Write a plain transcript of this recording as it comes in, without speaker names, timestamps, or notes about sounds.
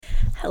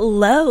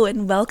Hello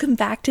and welcome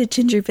back to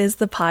Ginger Biz,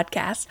 the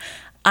podcast.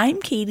 I'm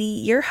Katie,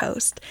 your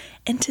host,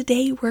 and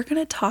today we're going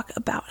to talk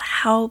about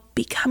how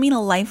becoming a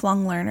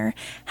lifelong learner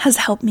has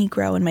helped me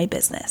grow in my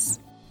business.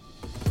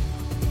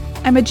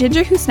 I'm a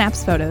ginger who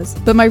snaps photos,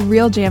 but my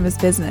real jam is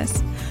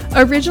business.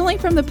 Originally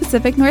from the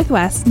Pacific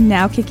Northwest,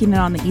 now kicking it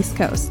on the East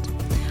Coast.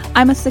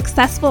 I'm a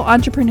successful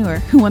entrepreneur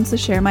who wants to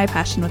share my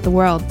passion with the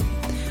world.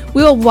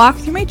 We will walk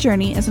through my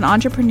journey as an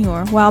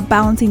entrepreneur while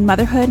balancing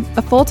motherhood,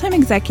 a full-time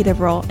executive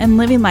role, and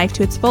living life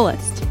to its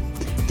fullest.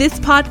 This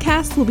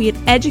podcast will be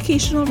an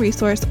educational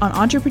resource on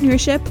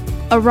entrepreneurship,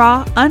 a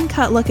raw,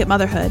 uncut look at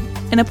motherhood,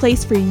 and a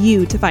place for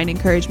you to find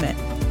encouragement.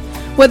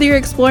 Whether you're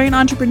exploring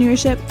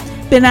entrepreneurship,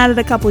 been at it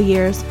a couple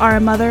years, are a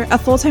mother, a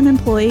full-time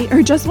employee,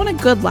 or just want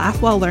a good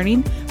laugh while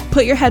learning,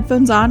 put your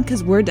headphones on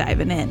because we're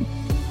diving in.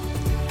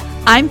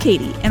 I'm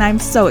Katie, and I'm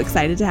so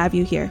excited to have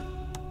you here.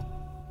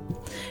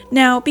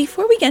 Now,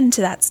 before we get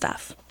into that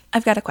stuff,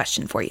 I've got a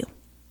question for you.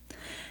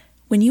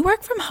 When you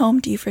work from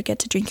home, do you forget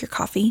to drink your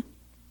coffee?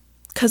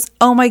 Because,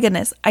 oh my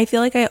goodness, I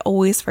feel like I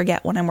always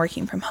forget when I'm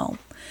working from home.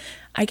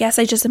 I guess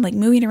I just am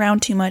moving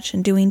around too much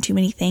and doing too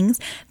many things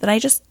that I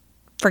just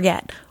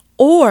forget.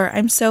 Or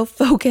I'm so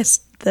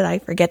focused that I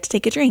forget to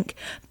take a drink.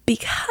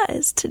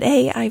 Because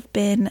today I've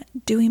been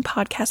doing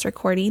podcast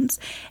recordings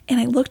and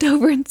I looked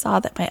over and saw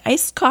that my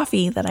iced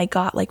coffee that I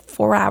got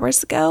 4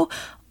 hours ago,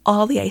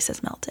 all the ice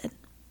has melted.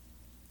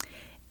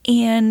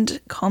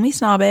 And call me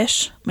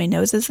snobbish, my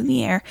nose is in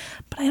the air,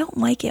 but I don't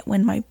like it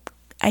when my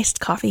iced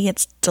coffee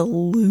gets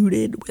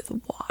diluted with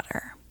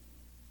water.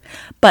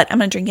 But I'm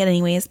going to drink it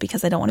anyways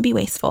because I don't want to be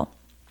wasteful.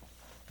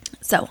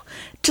 So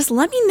just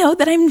let me know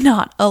that I'm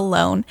not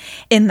alone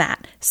in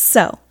that.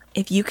 So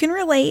if you can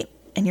relate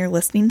and you're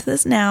listening to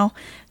this now,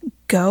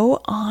 go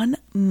on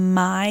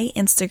my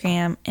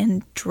Instagram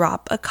and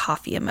drop a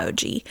coffee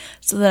emoji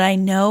so that I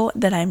know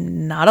that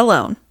I'm not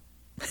alone.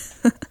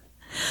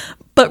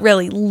 But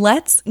really,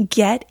 let's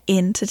get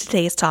into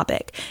today's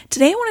topic.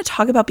 Today, I want to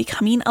talk about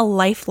becoming a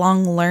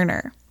lifelong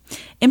learner.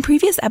 In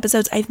previous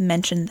episodes, I've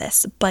mentioned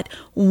this, but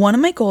one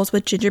of my goals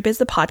with Ginger Biz,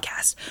 the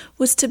podcast,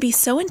 was to be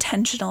so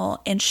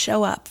intentional and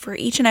show up for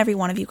each and every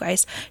one of you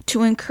guys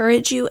to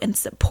encourage you and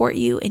support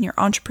you in your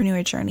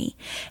entrepreneur journey.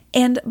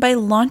 And by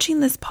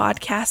launching this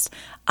podcast,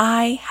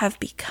 I have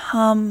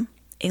become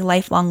a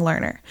lifelong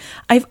learner.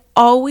 I've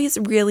always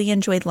really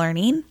enjoyed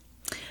learning.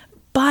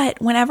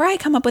 But whenever I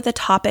come up with a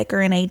topic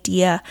or an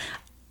idea,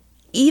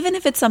 even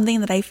if it's something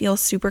that I feel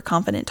super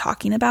confident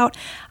talking about,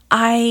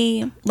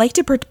 I like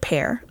to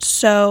prepare.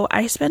 So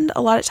I spend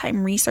a lot of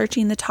time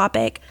researching the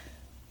topic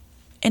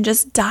and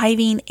just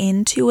diving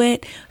into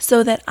it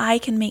so that I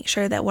can make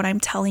sure that what I'm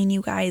telling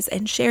you guys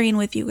and sharing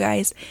with you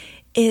guys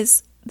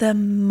is the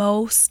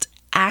most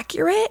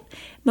accurate,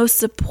 most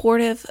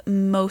supportive,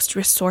 most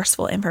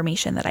resourceful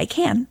information that I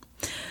can.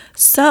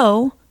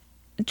 So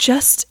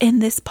just in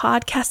this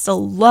podcast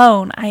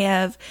alone, I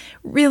have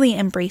really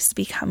embraced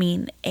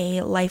becoming a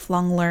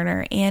lifelong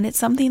learner, and it's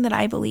something that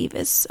I believe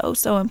is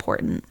so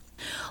important.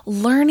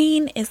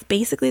 Learning is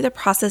basically the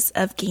process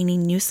of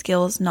gaining new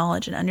skills,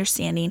 knowledge, and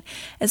understanding,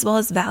 as well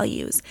as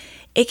values.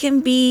 It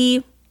can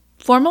be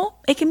formal,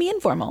 it can be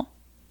informal.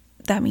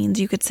 That means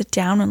you could sit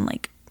down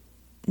and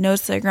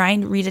nose to the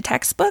grind, read a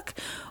textbook,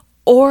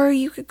 or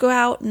you could go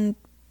out and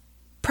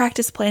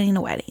practice planning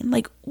a wedding,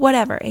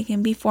 whatever. It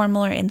can be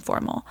formal or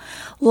informal.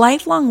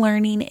 Lifelong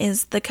learning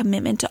is the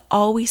commitment to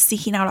always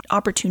seeking out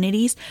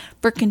opportunities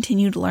for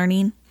continued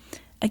learning.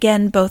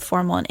 Again, both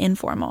formal and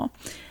informal.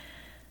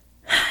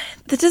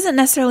 That doesn't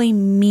necessarily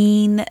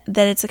mean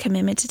that it's a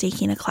commitment to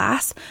taking a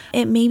class.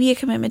 It may be a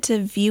commitment to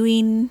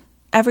viewing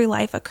every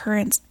life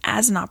occurrence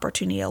as an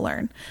opportunity to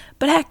learn.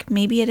 But heck,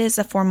 maybe it is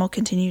a formal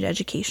continued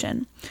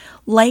education.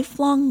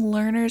 Lifelong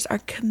learners are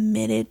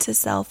committed to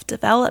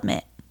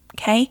self-development.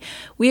 Okay,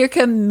 we are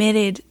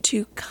committed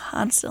to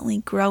constantly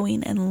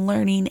growing and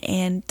learning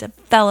and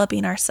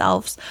developing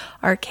ourselves,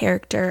 our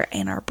character,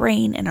 and our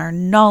brain, and our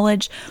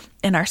knowledge,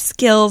 and our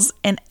skills,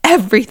 and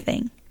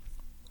everything.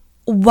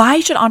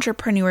 Why should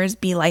entrepreneurs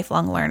be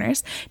lifelong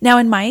learners? Now,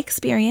 in my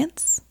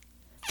experience,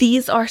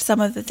 these are some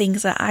of the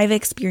things that I've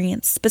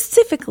experienced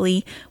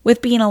specifically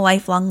with being a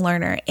lifelong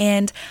learner.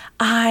 And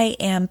I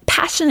am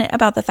passionate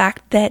about the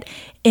fact that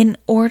in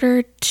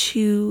order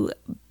to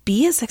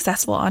be a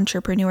successful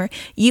entrepreneur,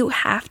 you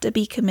have to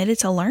be committed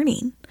to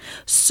learning.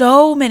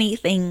 So many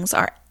things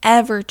are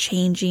ever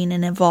changing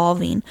and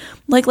evolving.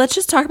 Let's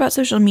just talk about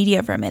social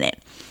media for a minute.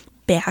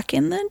 Back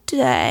in the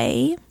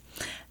day,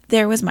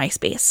 there was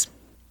MySpace.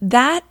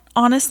 That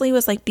honestly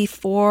was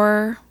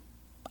before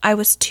I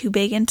was too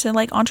big into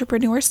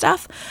entrepreneur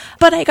stuff,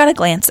 but I got a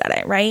glance at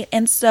it, right?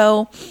 And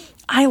so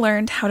I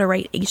learned how to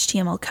write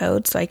HTML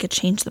code so I could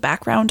change the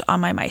background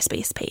on my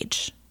MySpace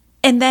page.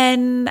 And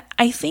then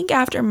I think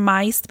after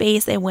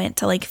MySpace, I went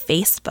to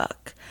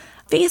Facebook.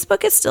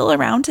 Facebook is still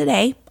around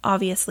today,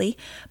 obviously,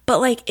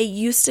 but it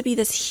used to be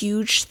this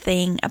huge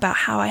thing about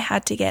how I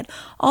had to get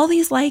all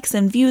these likes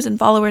and views and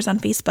followers on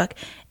Facebook.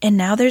 And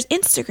now there's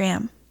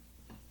Instagram.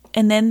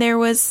 And then there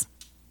was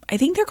I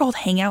think they're called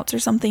Hangouts or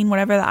something,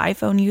 whatever the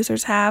iPhone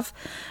users have.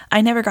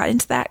 I never got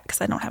into that because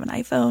I don't have an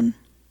iPhone.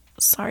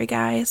 Sorry,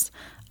 guys.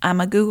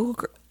 I'm a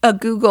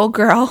Google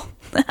girl.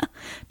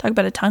 Talk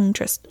about a tongue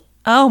twister.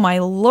 Oh, my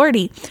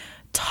lordy.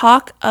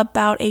 Talk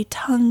about a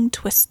tongue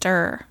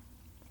twister.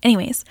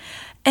 Anyways,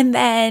 and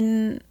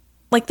then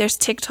like there's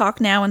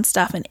TikTok now and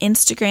stuff, and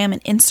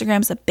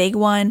Instagram's a big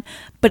one.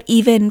 But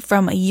even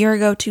from a year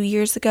ago, 2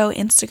 years ago,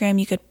 Instagram,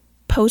 you could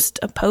post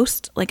a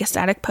post, like a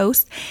static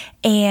post,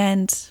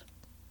 and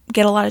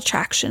get a lot of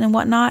traction and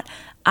whatnot.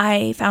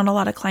 I found a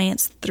lot of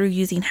clients through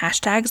using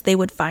hashtags. They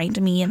would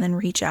find me and then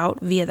reach out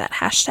via that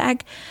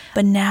hashtag.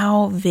 But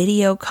now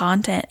video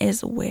content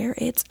is where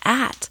it's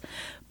at.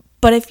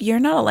 But if you're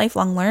not a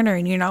lifelong learner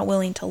and you're not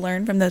willing to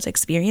learn from those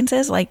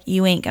experiences, like,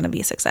 you ain't going to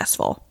be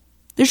successful.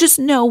 There's just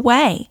no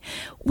way.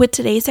 With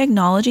today's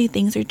technology,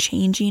 things are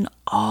changing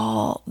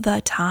all the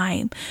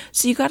time.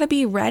 So you got to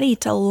be ready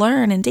to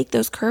learn and take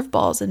those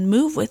curveballs and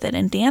move with it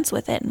and dance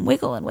with it and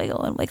wiggle and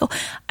wiggle and wiggle.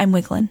 I'm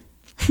wiggling.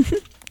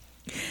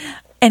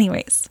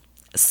 Anyways,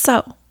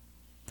 so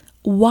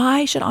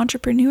why should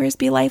entrepreneurs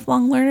be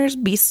lifelong learners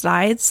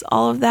besides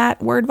all of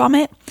that word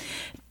vomit?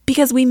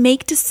 Because we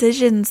make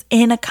decisions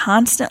in a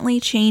constantly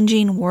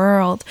changing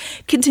world.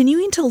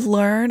 Continuing to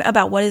learn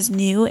about what is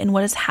new and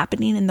what is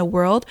happening in the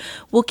world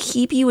will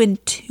keep you in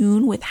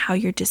tune with how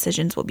your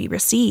decisions will be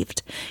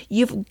received.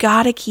 You've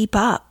got to keep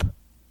up.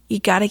 You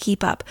got to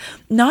keep up.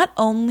 Not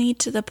only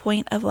to the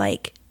point of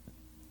like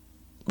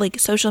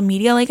social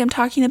media, like I'm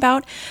talking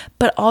about,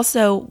 but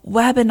also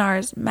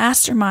webinars,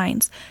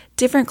 masterminds,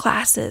 different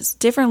classes,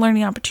 different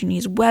learning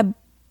opportunities, web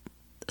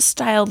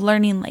styled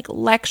learning, like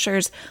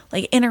lectures,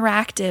 like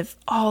interactive,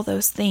 all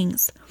those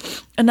things.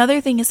 Another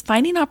thing is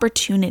finding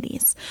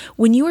opportunities.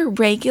 When you are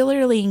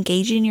regularly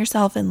engaging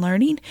yourself in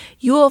learning,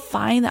 you will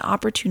find that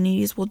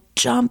opportunities will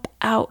jump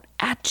out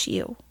at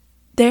you.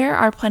 There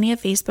are plenty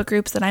of Facebook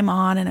groups that I'm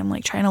on and I'm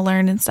like trying to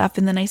learn and stuff.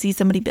 And then I see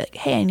somebody be like,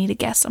 hey, I need a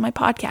guest on my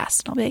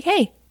podcast. And I'll be like,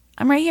 hey,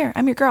 I'm right here.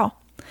 I'm your girl.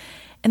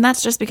 And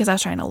that's just because I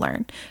was trying to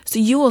learn. So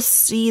you will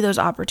see those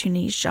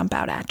opportunities jump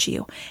out at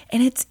you.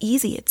 And it's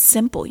easy. It's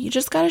simple. You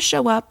just got to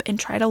show up and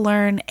try to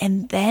learn.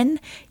 And then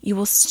you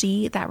will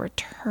see that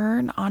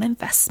return on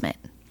investment.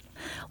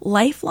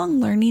 Lifelong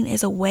learning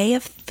is a way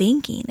of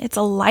thinking. It's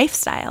a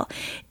lifestyle.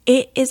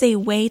 It is a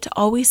way to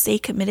always stay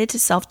committed to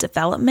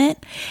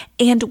self-development.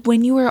 And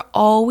when you are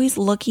always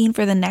looking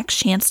for the next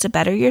chance to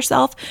better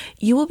yourself,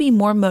 you will be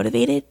more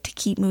motivated to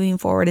keep moving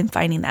forward and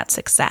finding that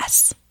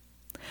success.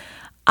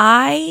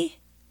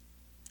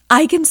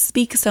 I can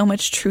speak so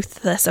much truth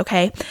to this,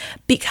 okay?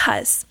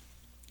 Because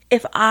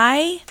if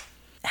I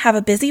have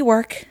a busy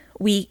work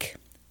week,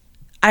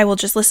 I will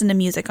just listen to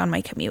music on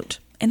my commute.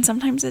 And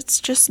sometimes it's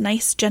just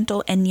nice,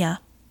 gentle Enya,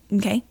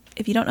 okay?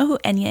 If you don't know who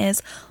Enya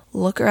is,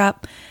 look her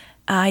up.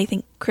 I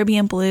think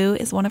Caribbean Blue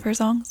is one of her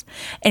songs.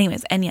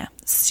 Anyways, Enya,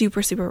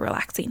 super, super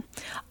relaxing.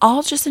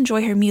 I'll just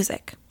enjoy her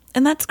music,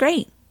 and that's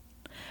great.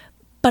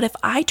 But if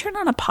I turn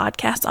on a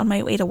podcast on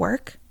my way to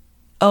work,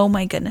 oh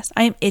my goodness,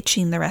 I am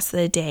itching the rest of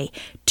the day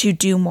to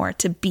do more,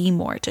 to be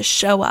more, to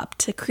show up,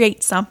 to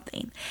create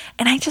something.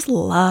 And I just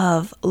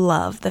love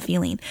the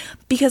feeling,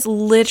 because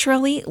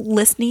literally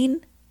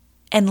listening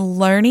and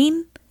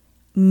learning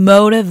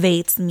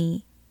motivates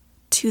me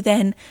to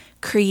then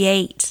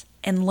create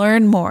and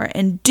learn more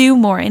and do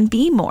more and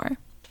be more.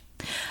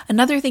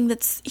 Another thing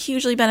that's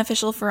hugely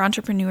beneficial for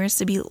entrepreneurs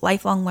to be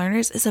lifelong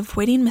learners is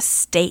avoiding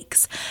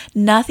mistakes.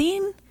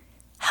 Nothing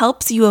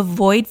helps you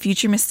avoid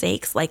future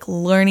mistakes like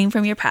learning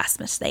from your past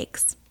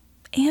mistakes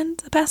and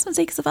the past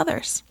mistakes of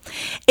others.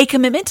 A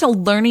commitment to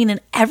learning in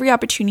every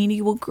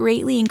opportunity will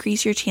greatly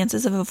increase your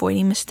chances of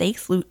avoiding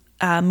mistakes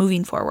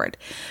moving forward.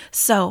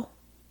 So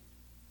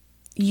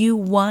you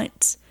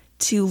want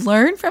to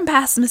learn from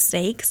past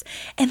mistakes,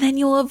 and then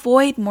you'll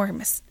avoid more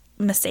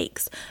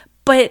mistakes.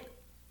 But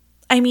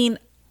I mean,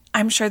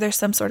 I'm sure there's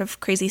some sort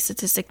of crazy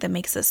statistic that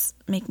makes this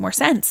make more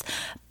sense.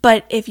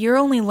 But if you're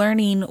only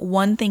learning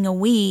one thing a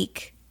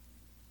week,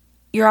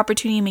 your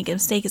opportunity to make a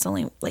mistake is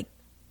only like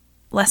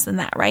less than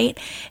that, right?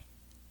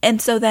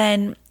 And so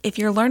then if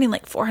you're learning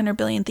like 400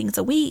 billion things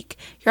a week,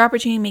 your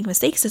opportunity to make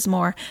mistakes is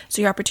more.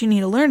 So your opportunity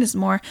to learn is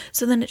more.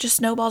 So then it just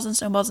snowballs and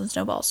snowballs and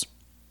snowballs.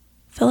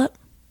 Philip,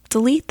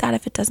 delete that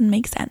if it doesn't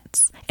make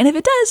sense. And if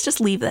it does, just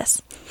leave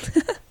this.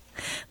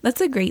 That's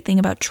a great thing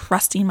about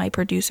trusting my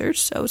producer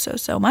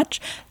so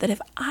much, that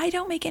if I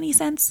don't make any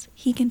sense,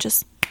 he can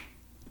just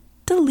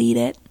delete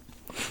it.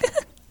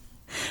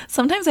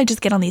 Sometimes I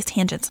just get on these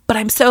tangents, but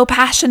I'm so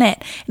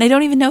passionate and I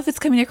don't even know if it's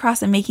coming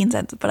across and making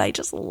sense, but I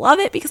just love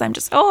it because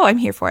I'm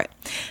here for it.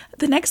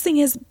 The next thing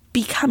is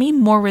becoming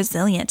more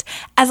resilient.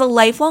 As a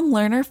lifelong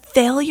learner,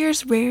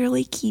 failures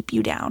rarely keep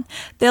you down.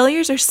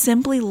 Failures are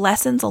simply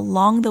lessons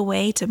along the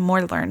way to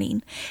more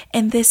learning.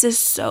 And this is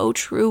so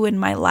true in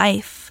my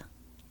life.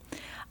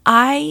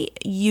 I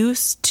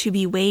used to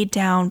be weighed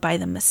down by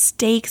the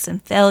mistakes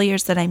and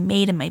failures that I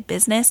made in my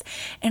business,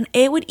 and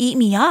it would eat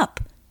me up.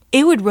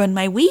 It would ruin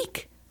my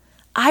week.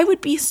 I would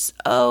be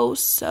so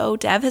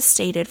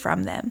devastated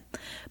from them.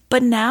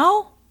 But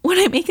now, When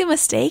I make a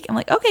mistake, I'm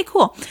like, okay,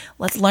 cool.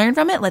 Let's learn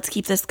from it. Let's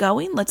keep this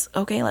going. Let's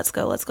go.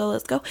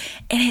 And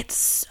it's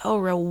so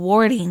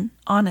rewarding,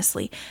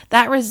 honestly.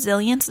 That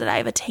resilience that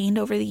I've attained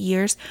over the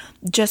years,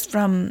 just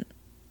from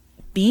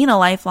being a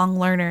lifelong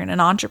learner and an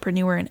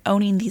entrepreneur and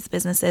owning these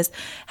businesses,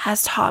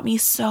 has taught me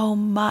so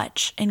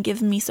much and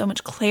given me so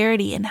much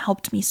clarity and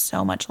helped me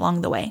so much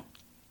along the way.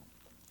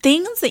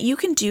 Things that you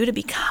can do to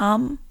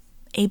become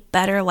a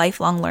better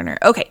lifelong learner.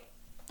 Okay,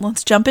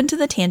 let's jump into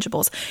the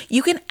tangibles.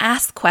 You can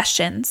ask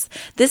questions.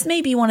 This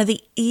may be one of the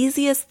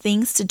easiest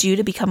things to do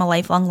to become a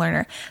lifelong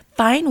learner.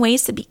 Find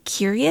ways to be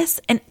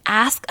curious and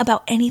ask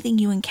about anything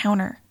you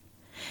encounter.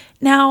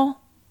 Now,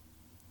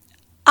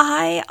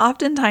 I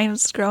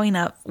oftentimes growing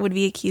up would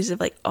be accused of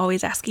like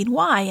always asking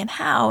why and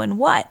how and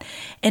what,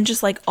 and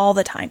just like all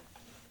the time,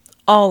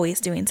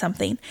 always doing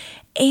something.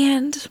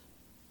 And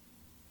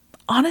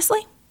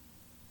honestly,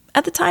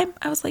 at the time,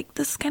 I was like,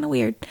 this is kind of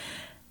weird.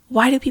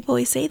 Why do people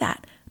always say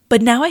that?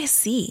 But now I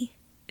see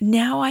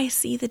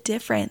the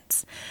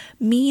difference.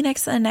 Me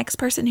next to the next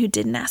person who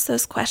didn't ask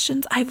those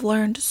questions, I've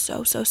learned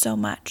so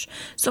much.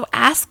 So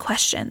ask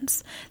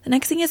questions. The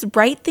next thing is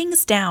write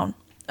things down.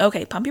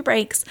 Okay, pump your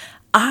brakes.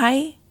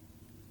 I,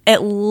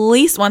 at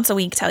least once a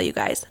week, tell you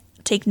guys,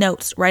 take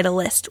notes, write a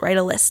list,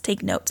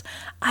 take notes.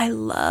 I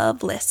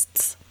love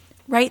lists.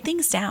 Write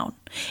things down.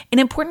 An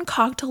important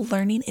cog to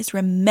learning is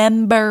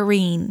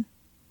remembering.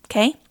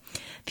 Okay?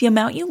 The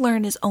amount you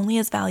learn is only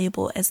as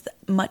valuable as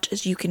much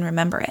as you can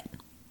remember it.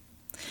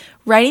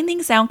 Writing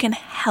things down can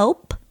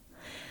help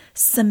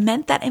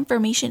cement that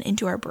information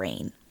into our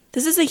brain.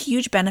 This is a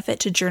huge benefit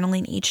to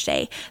journaling each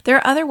day. There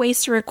are other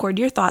ways to record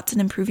your thoughts and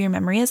improve your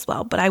memory as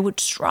well, but I would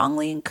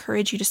strongly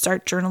encourage you to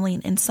start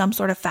journaling in some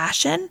sort of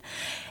fashion,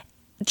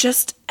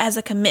 just as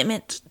a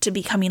commitment to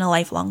becoming a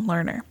lifelong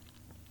learner.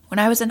 When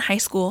I was in high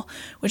school,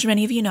 which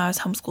many of you know I was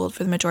homeschooled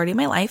for the majority of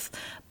my life,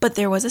 but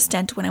there was a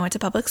stint when I went to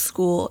public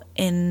school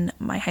in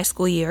my high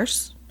school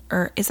years,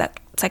 or is that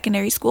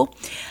secondary school?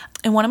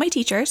 And one of my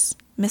teachers,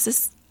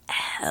 Mrs.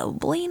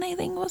 Helbling, I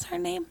think was her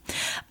name,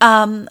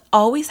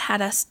 always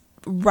had us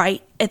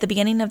write at the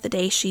beginning of the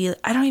day.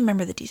 I don't even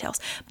remember the details,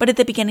 but at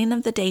the beginning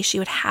of the day, she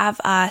would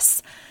have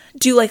us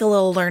do like a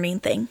little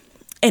learning thing,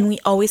 and we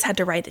always had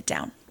to write it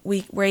down.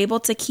 We were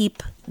able to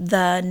keep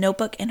the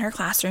notebook in her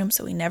classroom,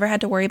 so we never had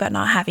to worry about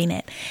not having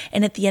it.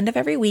 And at the end of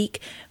every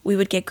week, we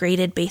would get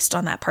graded based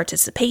on that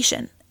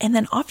participation. And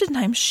then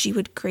oftentimes she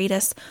would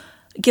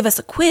give us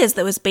a quiz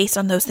that was based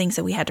on those things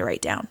that we had to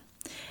write down.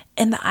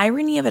 And the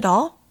irony of it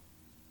all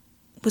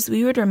was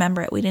we would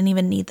remember it. We didn't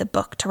even need the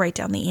book to write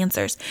down the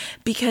answers,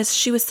 because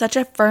she was such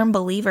a firm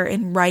believer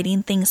in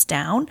writing things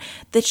down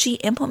that she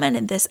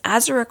implemented this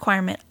as a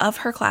requirement of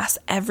her class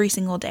every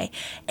single day.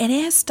 And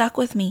it has stuck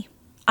with me.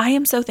 I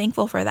am so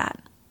thankful for that.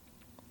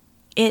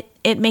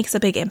 It makes a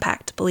big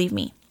impact, believe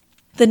me.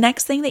 The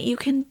next thing that you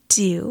can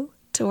do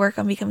to work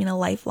on becoming a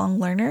lifelong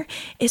learner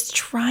is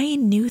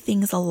trying new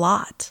things a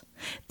lot.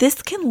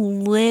 This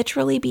can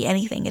literally be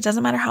anything. It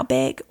doesn't matter how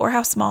big or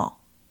how small.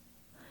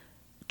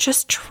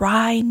 Just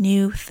try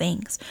new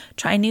things.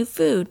 Try new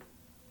food.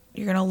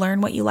 You're going to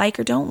learn what you like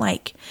or don't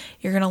like.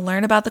 You're going to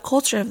learn about the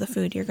culture of the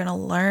food. You're going to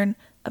learn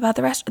about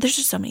the rest. There's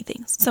just so many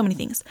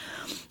things.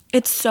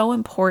 It's so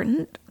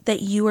important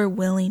that you are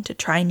willing to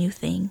try new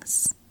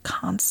things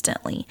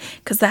constantly,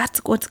 because that's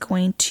what's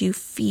going to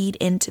feed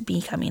into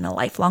becoming a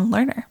lifelong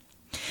learner.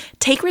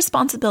 Take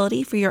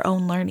responsibility for your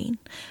own learning.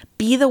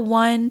 Be the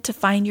one to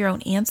find your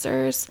own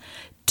answers.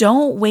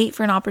 Don't wait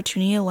for an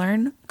opportunity to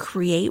learn.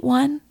 Create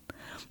one.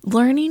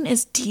 Learning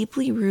is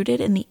deeply rooted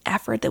in the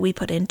effort that we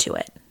put into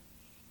it.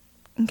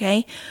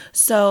 Okay?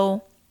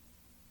 So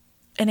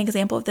an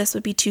example of this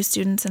would be two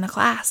students in a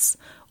class.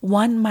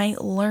 One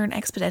might learn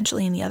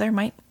exponentially and the other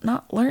might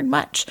not learn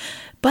much.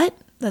 But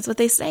that's what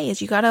they say,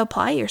 is you got to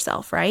apply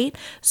yourself, right?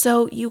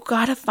 So you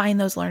got to find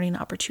those learning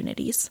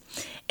opportunities.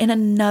 And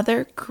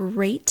another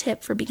great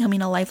tip for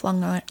becoming a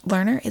lifelong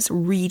learner is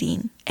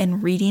reading,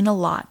 and reading a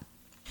lot.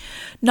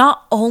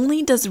 Not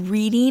only does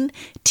reading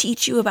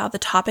teach you about the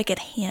topic at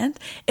hand,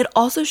 it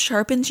also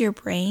sharpens your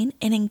brain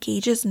and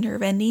engages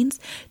nerve endings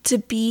to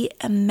be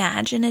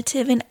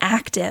imaginative and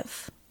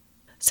active.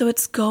 So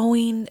it's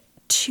going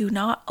to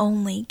not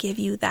only give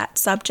you that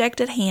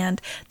subject at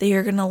hand that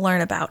you're going to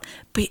learn about,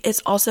 but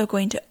it's also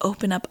going to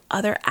open up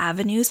other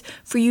avenues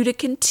for you to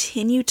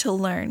continue to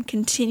learn,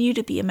 continue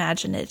to be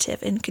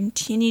imaginative, and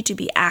continue to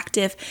be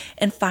active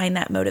and find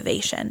that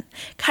motivation.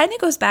 Kind of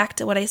goes back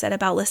to what I said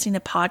about listening to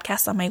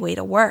podcasts on my way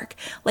to work.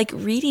 Like,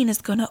 reading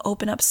is going to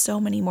open up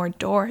so many more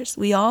doors.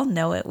 We all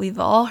know it. We've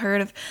all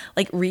heard of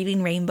like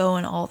reading Rainbow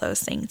and all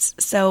those things.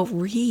 So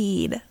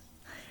read.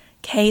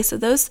 Okay, so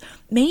those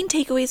main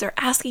takeaways are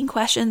asking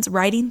questions,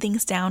 writing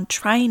things down,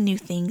 trying new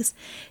things,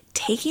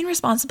 taking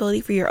responsibility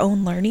for your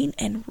own learning,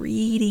 and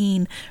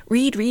reading.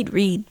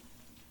 Read.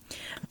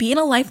 Being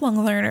a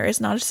lifelong learner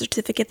is not a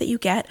certificate that you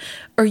get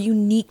or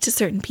unique to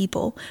certain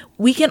people.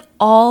 We can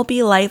all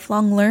be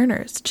lifelong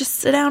learners. Just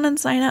sit down and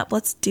sign up.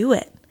 Let's do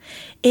it.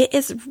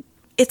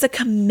 It It's a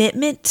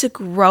commitment to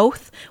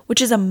growth,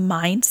 which is a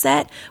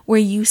mindset where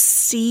you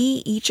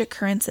see each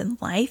occurrence in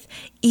life,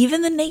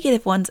 even the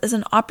negative ones, as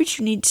an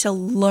opportunity to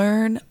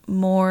learn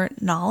more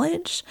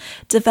knowledge,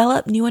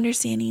 develop new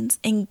understandings,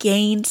 and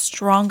gain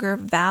stronger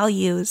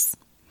values.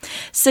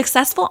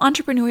 Successful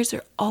entrepreneurs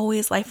are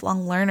always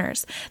lifelong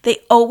learners. They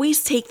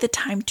always take the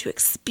time to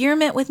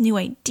experiment with new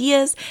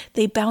ideas.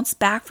 They bounce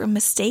back from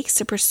mistakes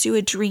to pursue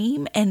a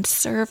dream and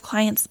serve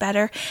clients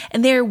better.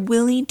 And they are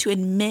willing to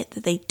admit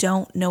that they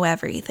don't know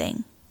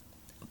everything,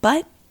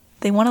 but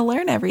they want to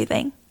learn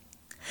everything.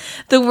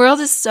 The world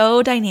is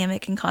so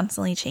dynamic and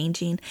constantly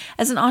changing.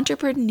 As an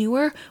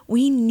entrepreneur,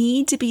 we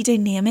need to be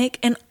dynamic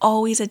and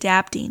always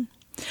adapting.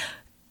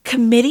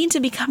 Committing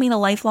to becoming a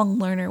lifelong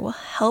learner will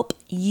help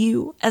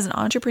you as an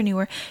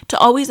entrepreneur to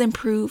always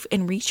improve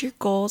and reach your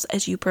goals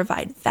as you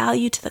provide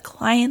value to the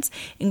clients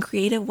in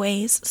creative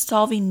ways,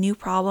 solving new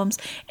problems,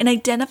 and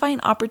identifying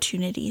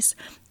opportunities,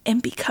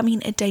 and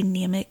becoming a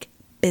dynamic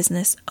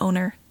business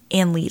owner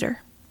and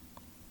leader.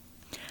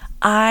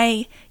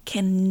 I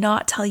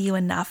cannot tell you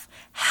enough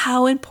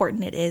how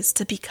important it is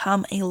to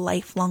become a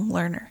lifelong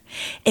learner.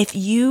 If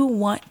you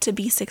want to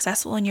be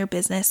successful in your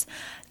business,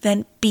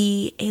 then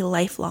be a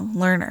lifelong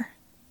learner.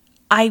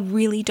 I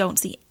really don't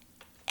see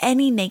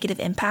any negative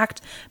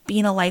impact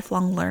being a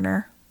lifelong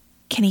learner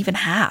can even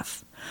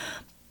have.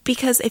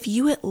 Because if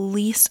you at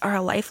least are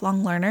a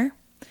lifelong learner,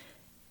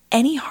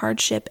 any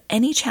hardship,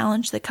 any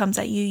challenge that comes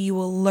at you, you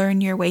will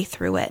learn your way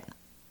through it.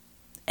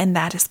 And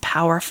that is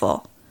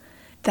powerful.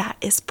 That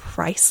is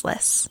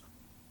priceless.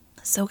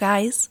 So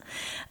guys,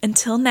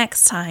 until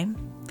next time,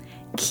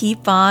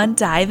 keep on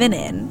diving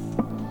in.